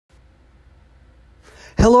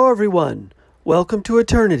Hello, everyone. Welcome to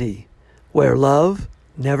Eternity, where love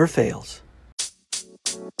never fails.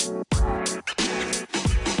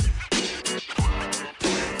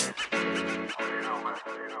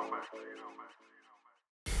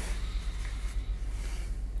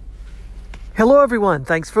 Hello, everyone.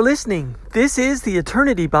 Thanks for listening. This is the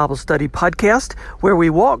Eternity Bible Study Podcast, where we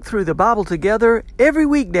walk through the Bible together every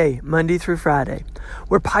weekday, Monday through Friday.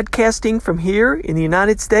 We're podcasting from here in the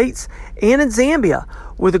United States and in Zambia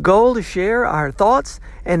with a goal to share our thoughts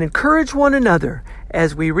and encourage one another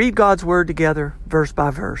as we read God's Word together, verse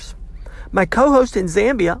by verse. My co-host in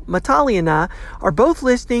Zambia, Matali, and I are both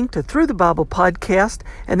listening to Through the Bible podcast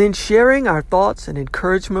and then sharing our thoughts and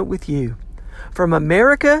encouragement with you. From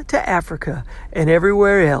America to Africa and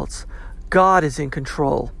everywhere else, God is in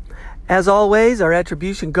control. As always, our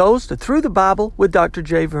attribution goes to Through the Bible with Dr.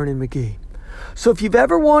 J. Vernon McGee. So if you've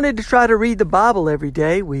ever wanted to try to read the Bible every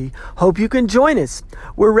day, we hope you can join us.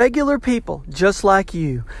 We're regular people, just like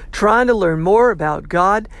you, trying to learn more about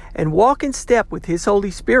God and walk in step with His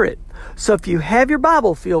Holy Spirit. So if you have your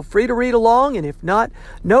Bible, feel free to read along, and if not,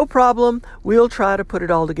 no problem. We'll try to put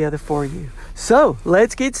it all together for you. So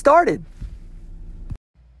let's get started.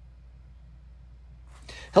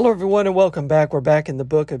 Hello, everyone, and welcome back. We're back in the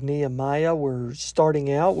book of Nehemiah. We were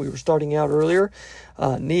starting out earlier.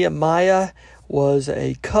 Nehemiah was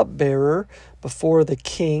a cupbearer before the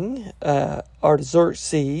king,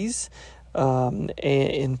 Artaxerxes,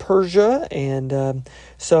 in Persia. And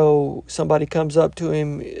so somebody comes up to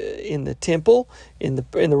him in the temple, in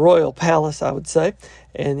the royal palace, I would say.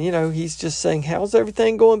 And, he's just saying, how's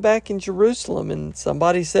everything going back in Jerusalem? And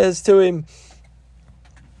somebody says to him,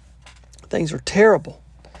 things are terrible.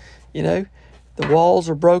 The walls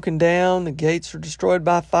are broken down, the gates are destroyed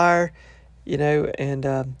by fire,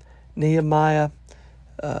 and Nehemiah,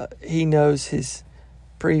 he knows his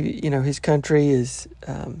country is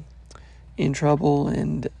in trouble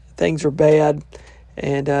and things are bad.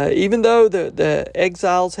 And even though the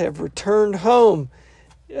exiles have returned home,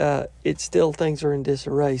 it's still things are in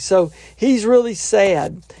disarray. So he's really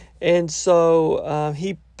sad. And so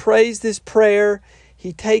he prays this prayer.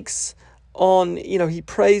 He takes on, he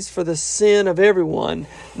prays for the sin of everyone,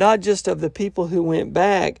 not just of the people who went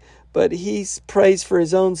back, but he prays for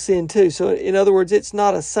his own sin too. So in other words, it's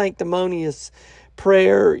not a sanctimonious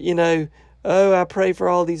prayer, I pray for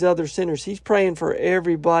all these other sinners. He's praying for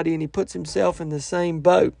everybody, and he puts himself in the same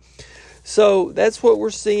boat. So that's what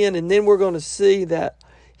we're seeing. And then we're going to see that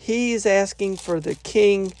he is asking for the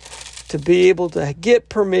king to be able to get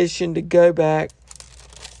permission to go back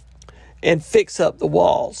and fix up the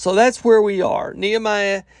wall. So that's where we are.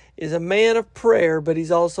 Nehemiah is a man of prayer, but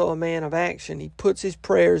he's also a man of action. He puts his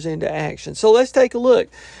prayers into action. So let's take a look.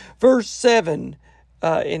 Verse 7,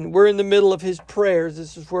 and we're in the middle of his prayers.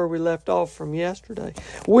 This is where we left off from yesterday.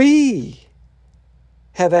 We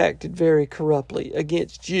have acted very corruptly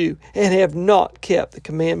against you and have not kept the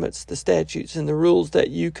commandments, the statutes, and the rules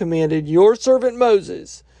that you commanded your servant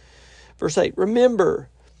Moses. Verse 8, remember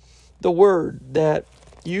the word that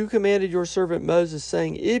you commanded your servant Moses,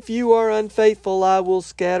 saying, if you are unfaithful, I will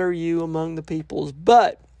scatter you among the peoples.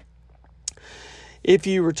 But if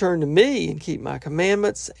you return to me and keep my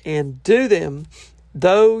commandments and do them,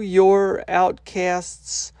 though your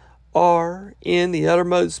outcasts are in the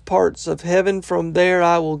uttermost parts of heaven, from there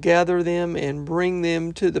I will gather them and bring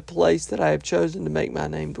them to the place that I have chosen to make my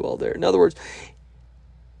name dwell there. In other words,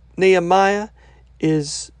 Nehemiah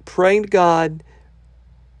is praying to God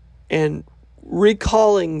and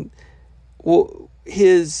recalling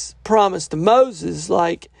his promise to Moses,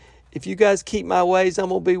 like, if you guys keep my ways, I'm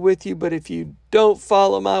going to be with you. But if you don't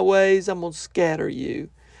follow my ways, I'm going to scatter you.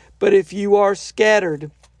 But if you are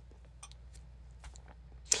scattered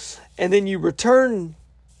and then you return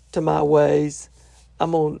to my ways,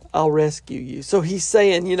 I'll rescue you. So he's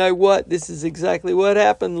saying, you know what? This is exactly what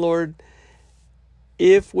happened, Lord.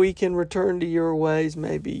 If we can return to your ways,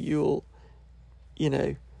 maybe you'll,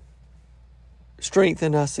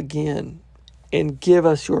 strengthen us again and give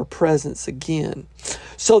us your presence again.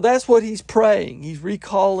 So that's what he's praying. He's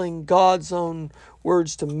recalling God's own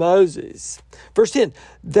words to Moses. Verse 10,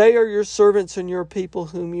 they are your servants and your people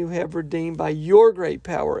whom you have redeemed by your great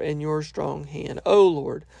power and your strong hand. O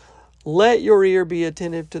Lord, let your ear be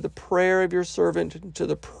attentive to the prayer of your servant and to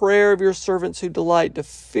the prayer of your servants who delight to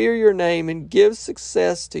fear your name, and give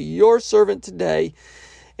success to your servant today,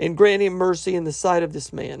 and grant him mercy in the sight of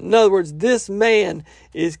this man. In other words, this man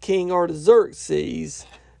is King Artaxerxes,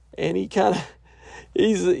 and he's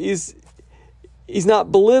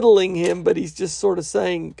not belittling him, but he's just sort of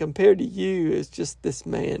saying, compared to you, it's just this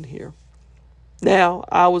man here. Now,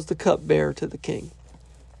 I was the cupbearer to the king.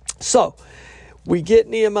 So, we get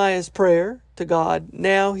Nehemiah's prayer to God.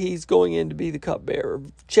 Now he's going in to be the cupbearer.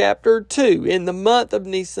 Chapter 2, in the month of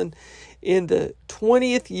Nisan, in the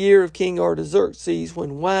 20th year of King Artaxerxes,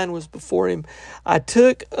 when wine was before him, I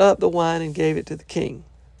took up the wine and gave it to the king.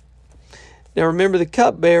 Now remember, the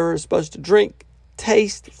cupbearer is supposed to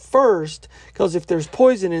taste first, because if there's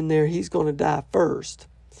poison in there, he's going to die first.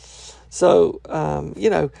 So,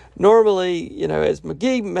 normally, as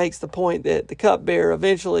McGee makes the point that the cupbearer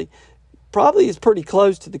eventually probably is pretty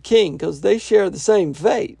close to the king, because they share the same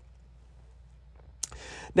fate.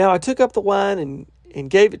 Now I took up the wine and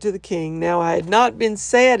gave it to the king. Now I had not been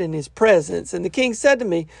sad in his presence. And the king said to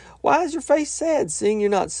me, "Why is your face sad, seeing you're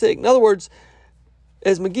not sick?" In other words,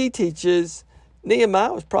 as McGee teaches,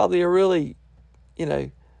 Nehemiah was probably a really,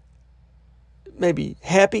 maybe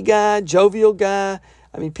happy guy, jovial guy.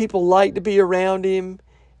 I mean, people like to be around him,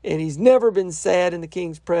 and he's never been sad in the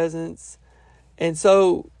king's presence. And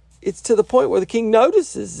so it's to the point where the king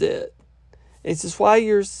notices it. And he says, why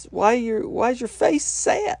is your face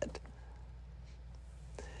sad?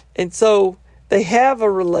 And so they have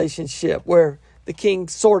a relationship where the king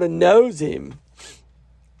sort of knows him.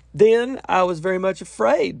 Then I was very much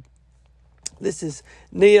afraid. This is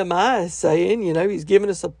Nehemiah saying, he's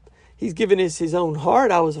given us his own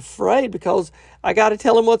heart. I was afraid because I got to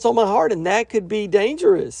tell him what's on my heart, and that could be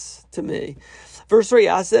dangerous to me. Verse 3,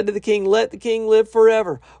 I said to the king, "Let the king live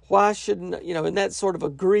forever." Why shouldn't, and that's sort of a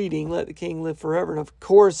greeting, let the king live forever. And of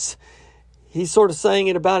course, he's sort of saying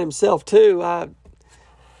it about himself too.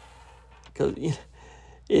 Because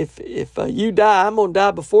if you die, I'm going to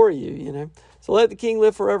die before you, So let the king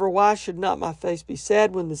live forever. Why should not my face be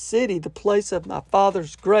sad when the city, the place of my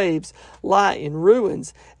father's graves, lie in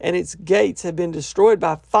ruins and its gates have been destroyed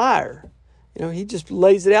by fire? He just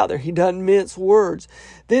lays it out there. He doesn't mince words.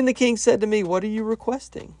 Then the king said to me, "What are you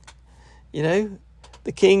requesting?"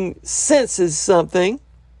 The king senses something.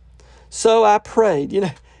 So I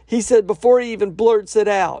prayed. He said before he even blurts it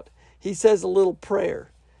out, he says a little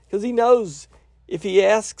prayer. Because he knows if he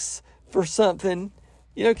asks for something,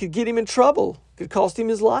 it could get him in trouble. Could cost him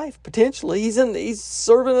his life, potentially. He's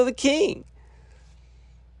servant of the king.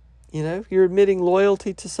 You're admitting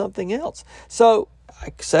loyalty to something else. So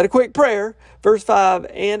I said a quick prayer. Verse 5,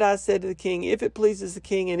 and I said to the king, "If it pleases the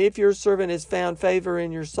king, and if your servant has found favor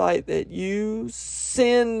in your sight, that you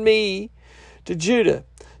send me to Judah,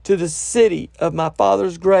 to the city of my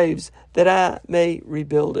father's graves, that I may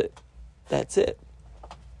rebuild it." That's it.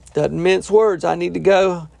 Doesn't mince words. I need to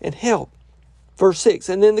go and help. Verse 6,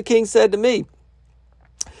 and then the king said to me,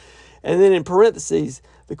 and then in parentheses,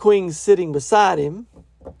 the queen's sitting beside him,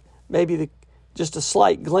 maybe just a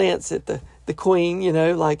slight glance at the queen,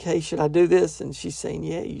 like, "Hey, should I do this?" And she's saying,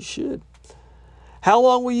 "Yeah, you should." "How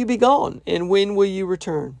long will you be gone, and when will you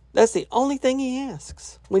return?" That's the only thing he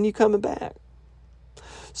asks. When you coming back?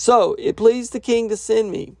 So it pleased the king to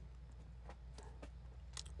send me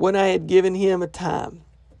when I had given him a time.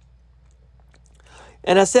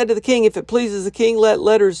 And I said to the king, "If it pleases the king, let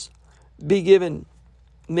letters be given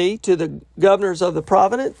me to the governors of the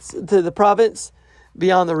province, to the province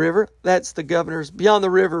beyond the river." That's the governors. Beyond the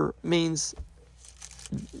river means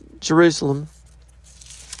Jerusalem.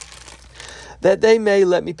 "That they may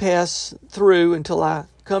let me pass through until I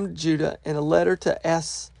come to Judah, and a letter to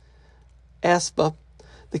Aspa,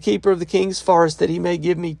 the keeper of the king's forest, that he may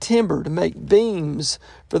give me timber to make beams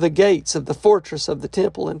for the gates of the fortress of the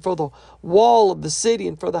temple, and for the wall of the city,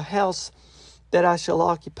 and for the house that I shall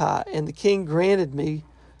occupy." And the king granted me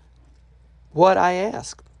what I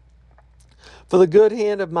asked, for the good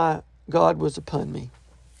hand of my God was upon me.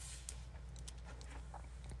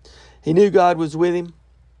 He knew God was with him,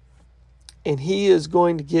 and he is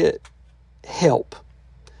going to get help.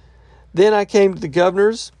 Then I came to the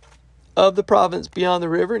governors of the province beyond the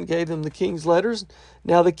river and gave them the king's letters.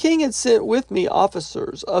 Now the king had sent with me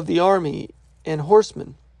officers of the army and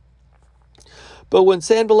horsemen. But when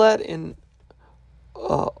Sanballat and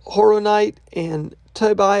Horonite and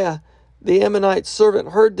Tobiah, the Ammonite servant,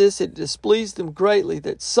 heard this, it displeased them greatly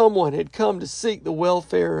that someone had come to seek the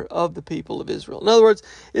welfare of the people of Israel. In other words,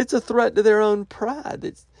 it's a threat to their own pride.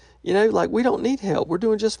 It's, we don't need help. We're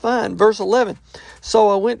doing just fine. Verse 11, so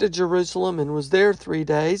I went to Jerusalem and was there 3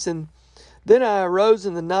 days, and then I arose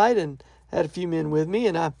in the night and had a few men with me,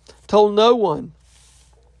 and I told no one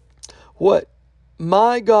what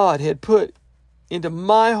my God had put into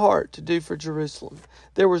my heart to do for Jerusalem.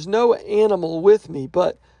 There was no animal with me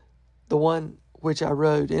but the one which I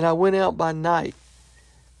rode. And I went out by night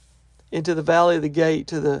into the valley of the gate,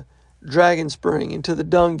 to the dragon spring, and to the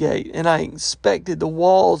dung gate. And I inspected the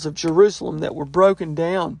walls of Jerusalem that were broken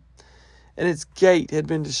down, and its gate had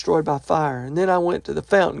been destroyed by fire. And then I went to the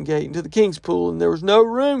fountain gate and to the king's pool, and there was no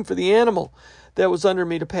room for the animal that was under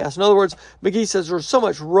me to pass. In other words, McGee says there was so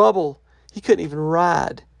much rubble, he couldn't even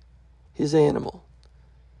ride his animal.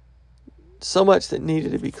 So much that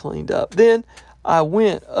needed to be cleaned up. Then I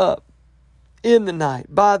went up in the night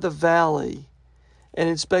by the valley and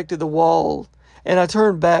inspected the wall, and I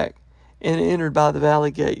turned back and entered by the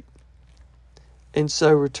valley gate, and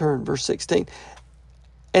so returned. Verse 16.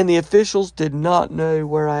 And the officials did not know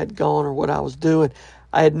where I had gone or what I was doing.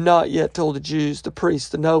 I had not yet told the Jews, the priests,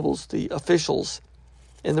 the nobles, the officials,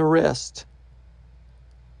 and the rest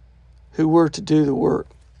who were to do the work.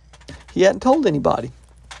 He hadn't told anybody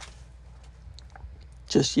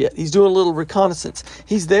just yet. He's doing a little reconnaissance.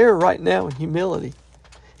 He's there right now in humility.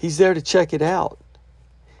 He's there to check it out.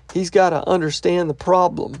 He's got to understand the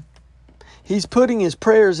problem. He's putting his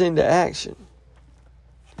prayers into action.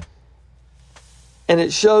 And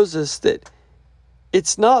it shows us that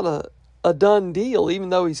it's not a done deal, even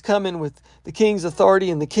though he's coming with the king's authority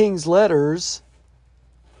and the king's letters.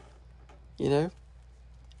 You know,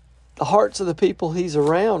 the hearts of the people he's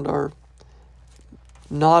around are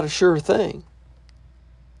not a sure thing.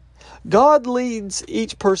 God leads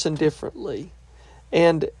each person differently.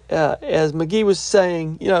 And as McGee was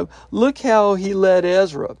saying, look how he led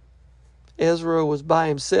Ezra. Ezra was by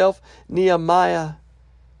himself. Nehemiah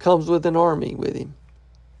comes with an army with him.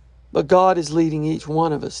 But God is leading each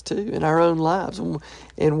one of us too in our own lives.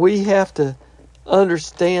 And we have to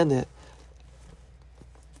understand that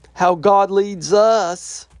how God leads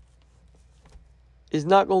us is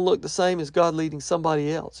not going to look the same as God leading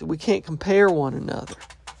somebody else. We can't compare one another.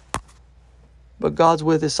 But God's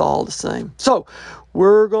with us all the same. So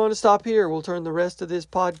we're going to stop here. We'll turn the rest of this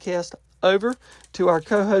podcast over to our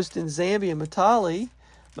co-host in Zambia, Matali.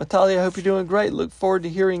 Matali, I hope you're doing great. Look forward to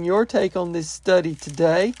hearing your take on this study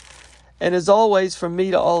today. And as always, from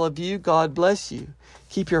me to all of you, God bless you.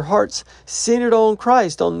 Keep your hearts centered on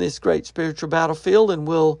Christ on this great spiritual battlefield. And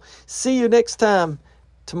we'll see you next time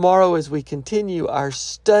tomorrow as we continue our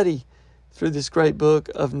study through this great book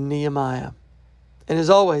of Nehemiah. And as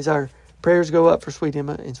always, our prayers go up for Sweet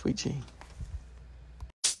Emma and Sweet Jean.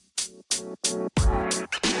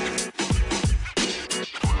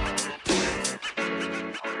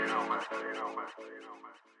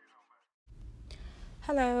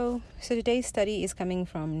 Hello. So today's study is coming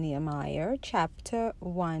from Nehemiah chapter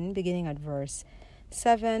 1, beginning at verse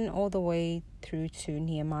 7 all the way through to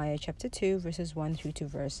Nehemiah chapter 2, verses 1 through to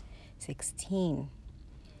verse 16.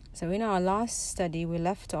 So in our last study, we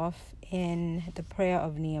left off in the prayer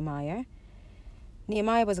of Nehemiah.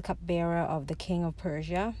 Nehemiah was a cupbearer of the king of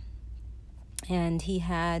Persia, and he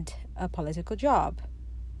had a political job.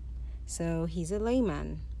 So he's a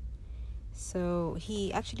layman. So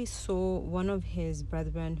he actually saw one of his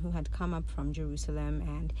brethren who had come up from Jerusalem,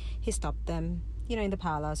 and he stopped them, in the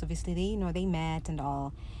palace. Obviously, they met and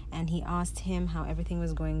all. And he asked him how everything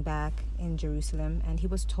was going back in Jerusalem. And he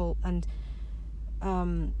was told, and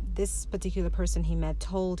this particular person he met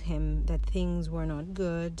told him that things were not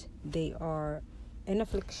good. They are in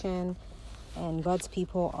affliction, and God's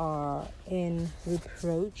people are in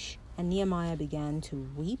reproach. And Nehemiah began to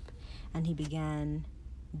weep, and he began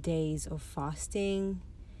days of fasting.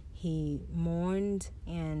 He mourned,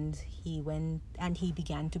 and he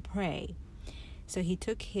began to pray. So he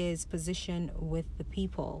took his position with the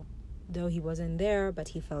people, though he wasn't there, but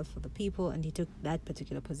he felt for the people, and he took that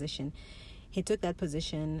particular position. He took that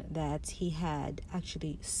position that he had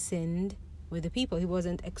actually sinned with the people. He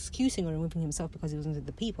wasn't excusing or removing himself because he wasn't with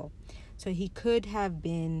the people. So he could have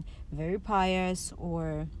been very pious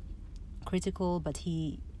or critical, but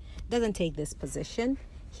he doesn't take this position.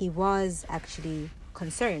 He was actually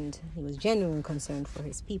concerned. He was genuinely concerned for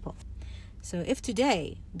his people. So if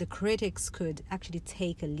today the critics could actually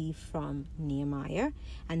take a leaf from Nehemiah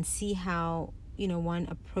and see how, one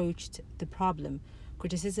approached the problem,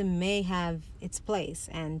 criticism may have its place,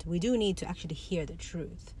 and we do need to actually hear the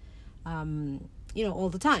truth, all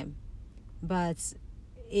the time. But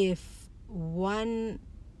if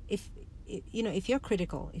you're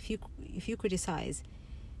critical, if you criticize,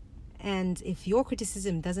 and if your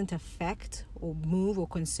criticism doesn't affect or move or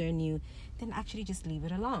concern you, then actually just leave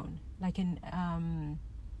it alone. Like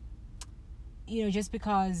just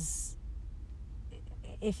because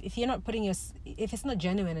if you're not if it's not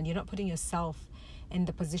genuine and you're not putting yourself in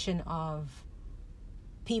the position of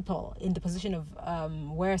people, in the position of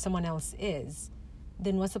where someone else is,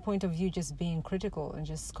 then what's the point of you just being critical and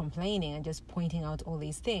just complaining and just pointing out all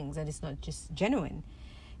these things and it's not just genuine?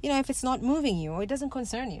 If it's not moving you or it doesn't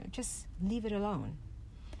concern you, just leave it alone.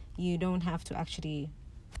 You don't have to actually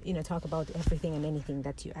talk about everything and anything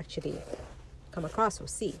that you actually come across or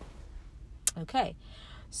see. Okay,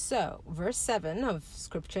 so verse 7 of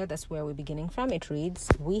scripture, that's where we're beginning from. It reads,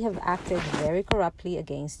 "We have acted very corruptly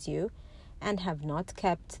against you, and have not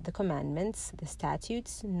kept the commandments, the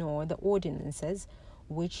statutes, nor the ordinances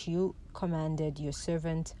which you commanded your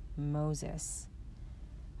servant Moses."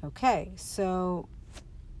 Okay, so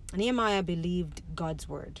Nehemiah believed God's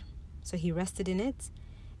word. So he rested in it,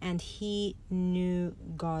 and he knew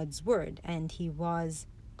God's word, and he was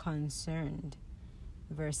concerned.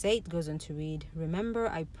 Verse 8 goes on to read, "Remember,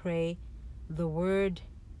 I pray, the word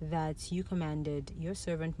that you commanded your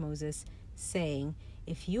servant Moses, saying,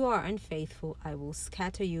 if you are unfaithful, I will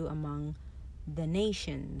scatter you among the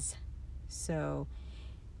nations." So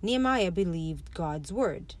Nehemiah believed God's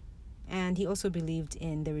word, and he also believed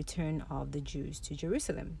in the return of the Jews to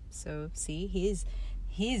Jerusalem. So see, he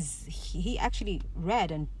actually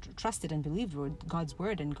read and trusted and believed God's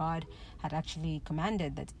word, and God had actually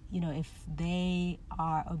commanded that, if they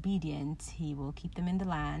are obedient, he will keep them in the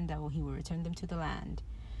land, or he will return them to the land.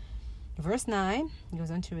 Verse 9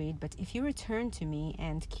 goes on to read, "But if you return to me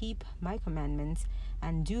and keep my commandments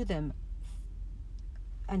and do them,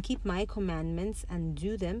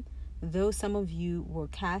 though some of you were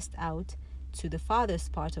cast out to the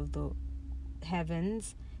farthest part of the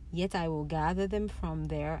heavens, yet I will gather them from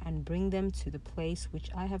there and bring them to the place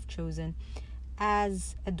which I have chosen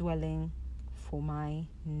as a dwelling for my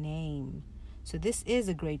name." So this is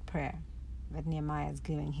a great prayer that Nehemiah is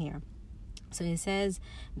giving here. So he says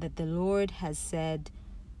that the Lord has said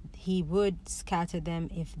he would scatter them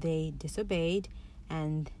if they disobeyed,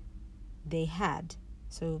 and they had.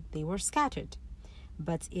 So they were scattered.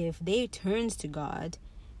 But if they turned to God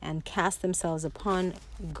and cast themselves upon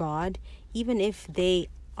God, even if they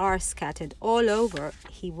are scattered all over,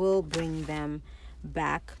 he will bring them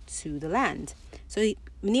back to the land. So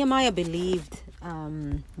Nehemiah believed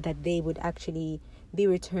that they would actually be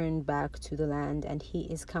returned back to the land, and he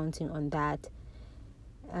is counting on that.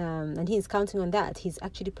 He's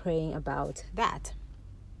actually praying about that.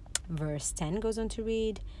 Verse 10 goes on to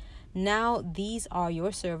read, "Now these are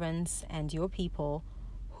your servants and your people,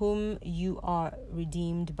 whom you are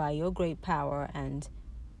redeemed by your great power and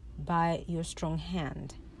by your strong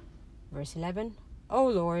hand." Verse 11, "O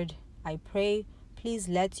Lord, I pray, please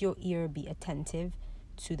let your ear be attentive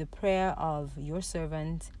to the prayer of your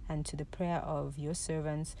servant and to the prayer of your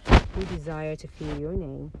servants who desire to fear your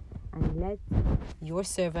name, and let your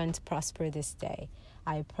servant prosper this day.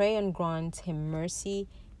 I pray and grant him mercy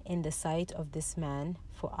in the sight of this man,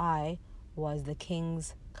 for I was the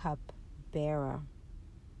king's cup-bearer."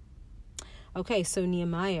 Okay, so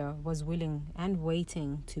Nehemiah was willing and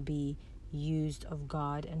waiting to be used of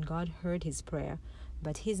God, and God heard his prayer,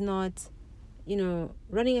 but he's not,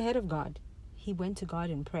 running ahead of God. He went to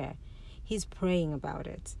God in prayer. He's praying about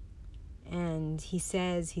it, and he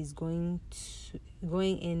says he's going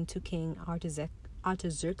into King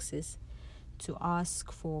Artaxerxes to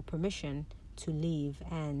ask for permission to leave,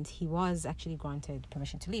 and he was actually granted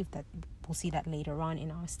permission to leave. That we'll see that later on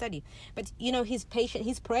in our study. But he's patient.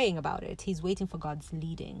 He's praying about it. He's waiting for God's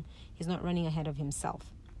leading. He's not running ahead of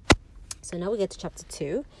himself. So now we get to chapter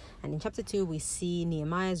 2, and in chapter 2 we see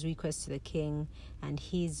Nehemiah's request to the king and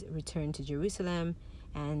his return to Jerusalem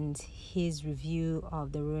and his review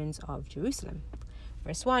of the ruins of Jerusalem.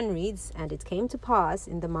 Verse 1 reads, "And it came to pass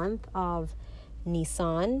in the month of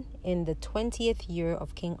Nisan, in the 20th year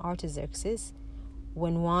of King Artaxerxes,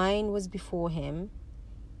 when wine was before him,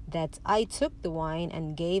 that I took the wine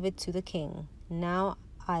and gave it to the king. Now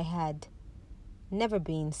I had never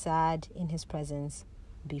been sad in his presence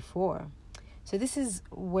before." So this is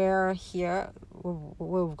where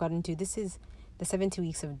we've gotten to. This is the 17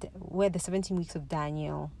 weeks of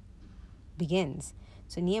Daniel begins.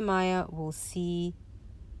 So Nehemiah will see.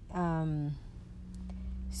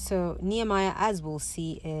 So Nehemiah, as we'll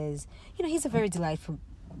see, is he's a very delightful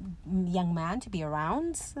young man to be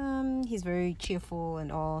around. He's very cheerful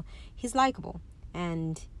and all. He's likable,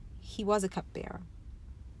 and he was a cupbearer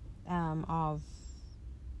of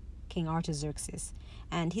King Artaxerxes,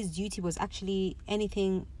 and his duty was actually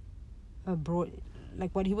anything brought,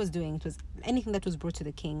 like what he was doing. It was anything that was brought to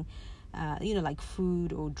the king, like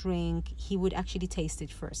food or drink. He would actually taste it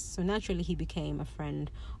first. So naturally, he became a friend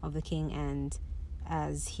of the king, and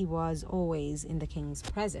as he was always in the king's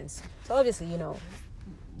presence. So obviously,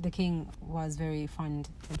 the king was very fond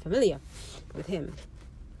and familiar with him.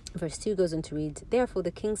 Verse 2 goes on to read, "Therefore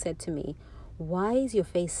the king said to me, why is your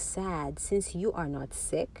face sad, since you are not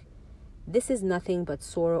sick? This is nothing but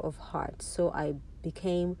sorrow of heart. So I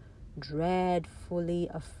became dreadfully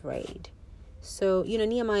afraid." So,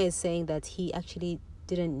 Nehemiah is saying that he actually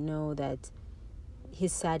didn't know that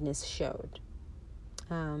his sadness showed.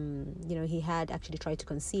 He had actually tried to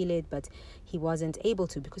conceal it, but he wasn't able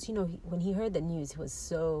to, because, when he heard the news,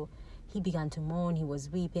 he began to mourn, he was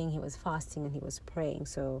weeping, he was fasting, and he was praying.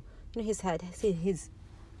 So,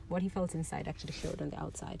 what he felt inside actually showed on the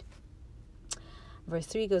outside. Verse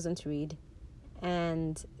 3 goes on to read,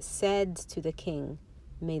 and said to the king,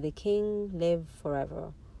 may the king live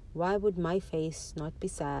forever. Why would my face not be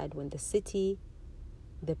sad when the city,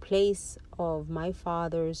 the place of my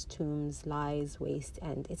father's tombs, lies waste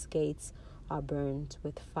and its gates are burned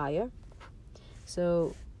with fire?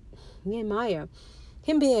 So Nehemiah,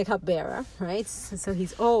 him being a cupbearer, right? So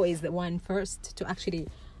he's always the one first to actually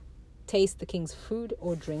taste the king's food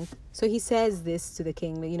or drink. So he says this to the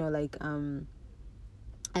king, he's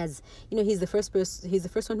the first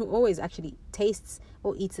one who always actually tastes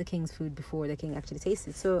or eats the king's food before the king actually tastes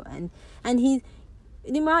it. So and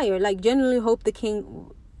Nehemiah generally hoped the king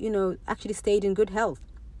actually stayed in good health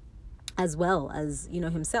as well as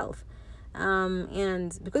himself,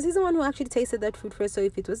 and because he's the one who actually tasted that food first. So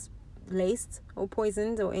if it was laced or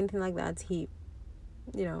poisoned or anything like that, he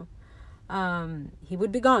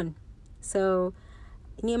would be gone. So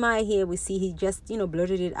Nehemiah here, we see he just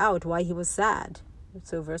blurted it out why he was sad.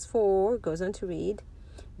 So verse 4 goes on to read,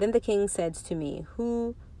 then the king said to me,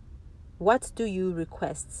 what do you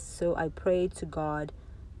request? So I prayed to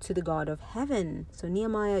the God of heaven. So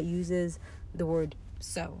Nehemiah uses the word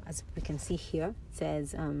so, as we can see here. It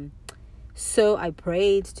says, so I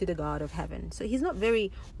prayed to the God of heaven. So he's not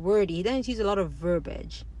very wordy. He doesn't use a lot of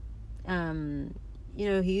verbiage.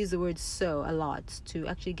 He used the word so a lot to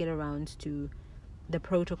actually get around to the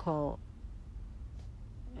protocol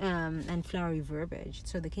and flowery verbiage.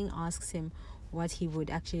 So the king asks him what he would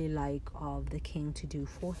actually like of the king to do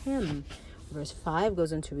for him. Verse 5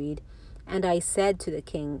 goes on to read, and I said to the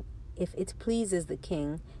king, if it pleases the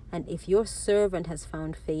king, and if your servant has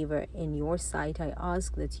found favor in your sight, I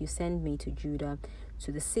ask that you send me to Judah,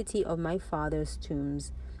 to the city of my father's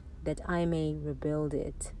tombs, that I may rebuild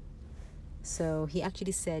it. So he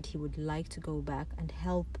actually said he would like to go back and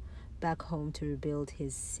help back home to rebuild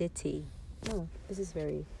his city. Oh, this is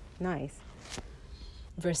very nice.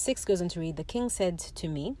 Verse 6 goes on to read, the king said to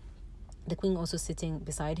me, the queen also sitting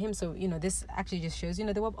beside him. So, this actually just shows,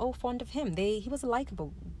 they were all fond of him. He was a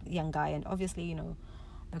likable young guy. And obviously,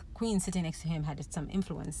 the queen sitting next to him had some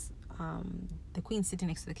influence. The queen sitting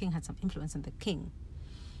next to the king had some influence on the king.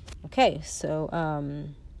 Okay, so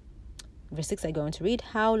verse 6 I go on to read,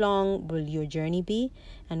 how long will your journey be?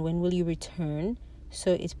 And when will you return?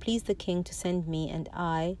 So it pleased the king to send me, and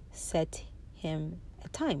I set him a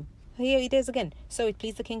time. Here it is again. So it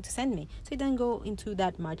pleased the king to send me. So he didn't go into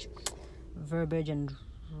that much verbiage and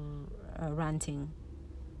ranting.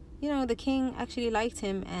 The king actually liked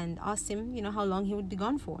him and asked him, how long he would be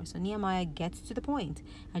gone for. So Nehemiah gets to the point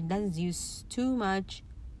and doesn't use too much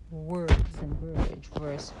words and verbiage.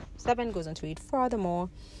 Verse 7 goes on to read, furthermore,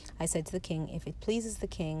 I said to the king, if it pleases the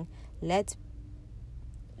king, let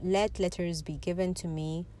letters be given to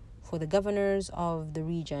me for the governors of the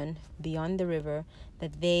region beyond the river,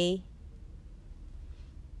 that they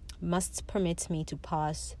must permit me to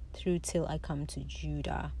pass through till I come to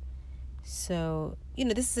Judah. So,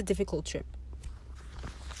 this is a difficult trip.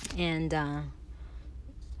 And,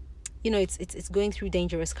 it's going through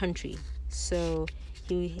dangerous country. So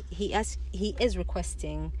he is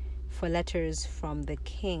requesting for letters from the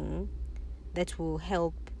king that will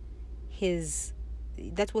help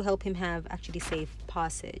him have actually safe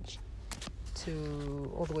passage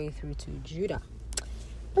to all the way through to Judah.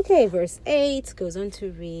 Okay, verse 8 goes on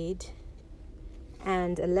to read,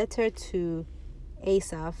 and a letter to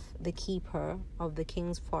Asaph, the keeper of the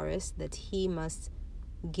king's forest, that he must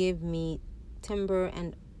give me timber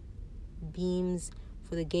and beams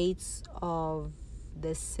for the gates of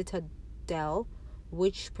the citadel,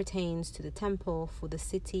 which pertains to the temple, for the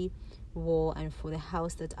city wall, and for the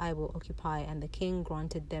house that I will occupy. And the king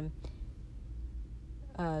granted them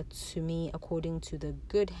to me according to the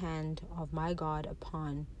good hand of my God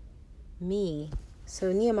upon me.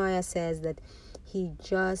 So Nehemiah says that he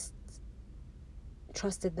just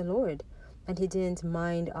trusted the Lord, and he didn't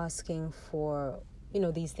mind asking for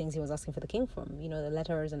these things he was asking for the king from, the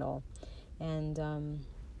letters and all, and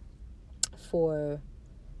for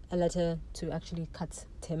a letter to actually cut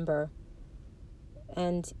timber.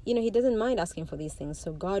 And, he doesn't mind asking for these things.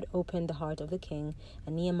 So God opened the heart of the king,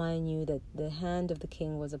 and Nehemiah knew that the hand of the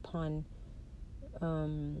king was upon,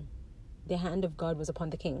 the hand of God was upon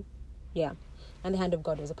the king. Yeah. And the hand of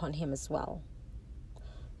God was upon him as well.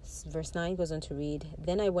 Verse 9 goes on to read,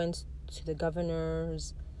 then I went to the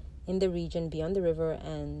governors in the region beyond the river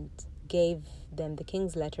and gave them the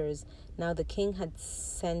king's letters. Now the king had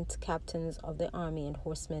sent captains of the army and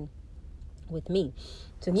horsemen with me.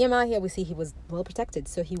 So Nehemiah, here we see he was well protected.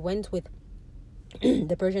 So he went with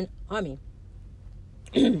the Persian army.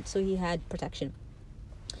 So he had protection.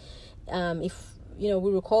 If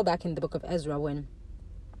we recall back in the book of Ezra, when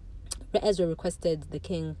Ezra requested the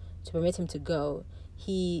king to permit him to go,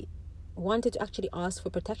 he wanted to actually ask for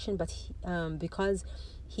protection, but because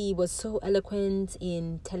he was so eloquent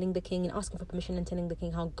in telling the king and asking for permission and telling the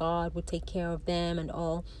king how God would take care of them and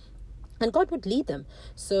all, and God would lead them.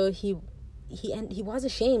 So he was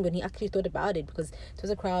ashamed when he actually thought about it, because it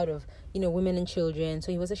was a crowd of women and children.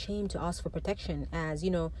 So he was ashamed to ask for protection, as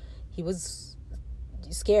he was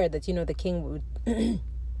scared that the king would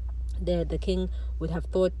the king would have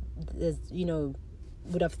thought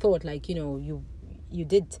like you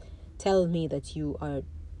did tell me that you are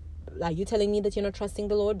telling me that you're not trusting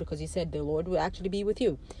the Lord, because you said the Lord will actually be with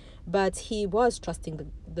you. But he was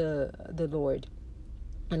trusting the Lord,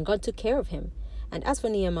 and God took care of him. And as for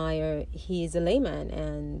Nehemiah, he is a layman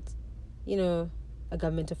and a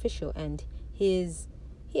government official, and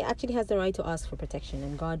he actually has the right to ask for protection,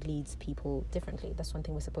 and God leads people differently. That's one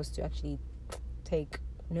thing we're supposed to actually take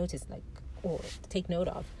notice, or take note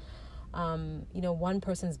of. One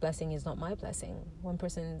person's blessing is not my blessing. One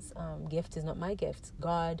person's gift is not my gift.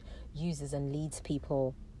 God uses and leads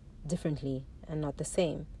people differently and not the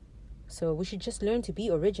same. So we should just learn to be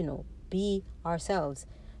original, be ourselves.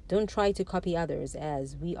 Don't try to copy others,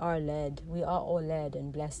 as we are all led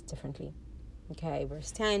and blessed differently. Okay,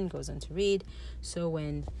 verse 10 goes on to read, so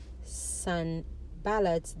when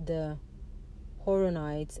Sanballat the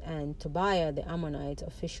Horonite and Tobiah the Ammonite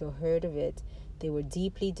official heard of it, they were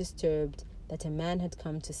deeply disturbed that a man had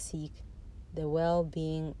come to seek the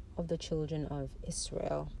well-being of the children of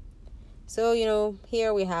Israel. So,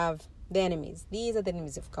 here we have the enemies. These are the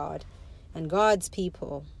enemies of God and God's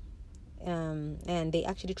people. And they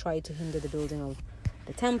actually tried to hinder the building of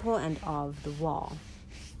the temple and of the wall.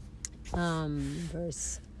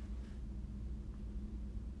 Verse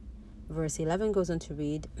 11 goes on to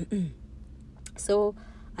read, so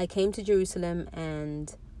I came to Jerusalem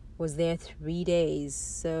and was there 3 days.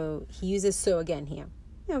 So he uses so again here,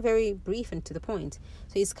 very brief and to the point.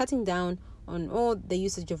 So he's cutting down on all the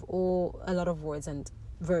usage of a lot of words and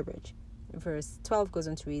verbiage. Verse 12 goes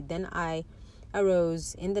on to read, then I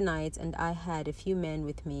arose in the night, and I had a few men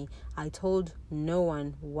with me. I told no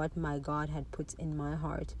one what my God had put in my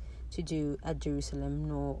heart to do at Jerusalem,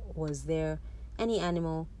 nor was there any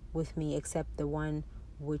animal with me except the one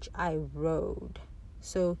which I rode.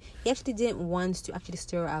 So he actually didn't want to actually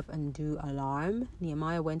stir up and do alarm.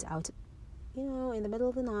 Nehemiah went out, in the middle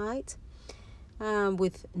of the night,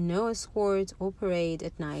 with no escort or parade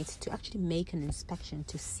at night, to actually make an inspection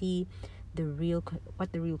to see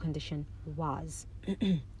what the real condition was.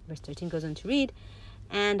 Verse 13 goes on to read,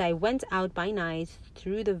 and I went out by night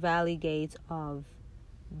through the valley gate of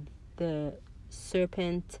the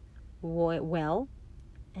serpent well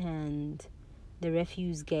and the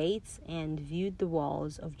refuse gates, and viewed the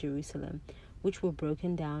walls of Jerusalem, which were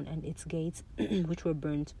broken down, and its gates which were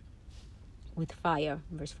burnt with fire.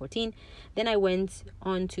 Verse 14, then I went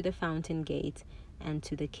on to the fountain gate and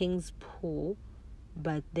to the king's pool,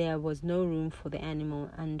 but there was no room for the animal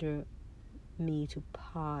under me to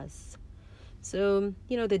pass. So,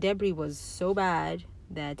 the debris was so bad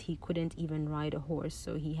that he couldn't even ride a horse,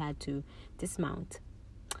 so he had to dismount.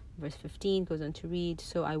 Verse 15 goes on to read,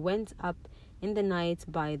 so I went up in the night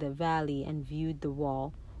by the valley and viewed the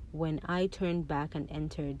wall. When I turned back and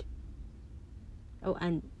entered,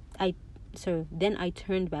 then I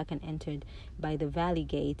turned back and entered by the valley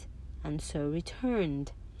gate, and so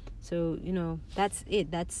returned. So, that's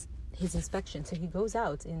it. That's his inspection. So he goes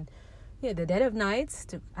out in the dead of night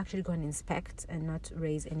to actually go and inspect and not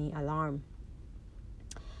raise any alarm.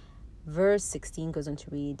 Verse 16 goes on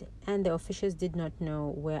to read, and the officials did not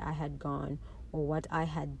know where I had gone or what I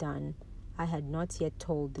had done. I had not yet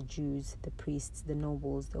told the Jews, the priests, the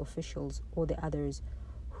nobles, the officials, or the others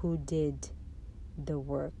who did the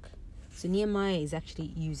work. So Nehemiah is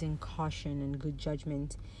actually using caution and good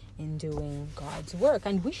judgment in doing God's work.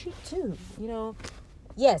 And we should too.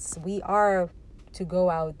 Yes, we are to go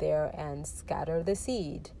out there and scatter the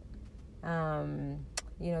seed, the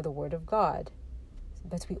word of God.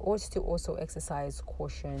 But we ought to also exercise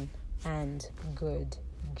caution and good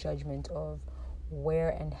judgment of where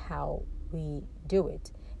and how we do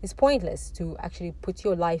it. It's pointless to actually put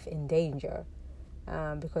your life in danger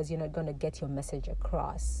because you're not going to get your message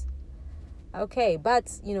across. Okay,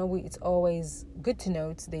 but, it's always good to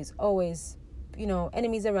note there's always,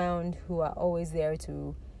 enemies around who are always there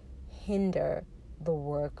to hinder the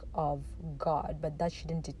work of God, but that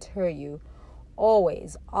shouldn't deter you.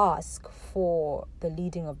 Always ask for the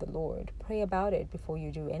leading of the Lord. Pray about it before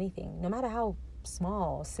you do anything, no matter how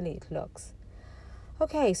small or silly it looks.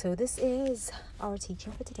 Okay, so this is our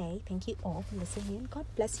teaching for today. Thank you all for listening in. God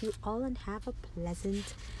bless you all and have a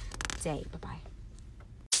pleasant day. Bye-bye.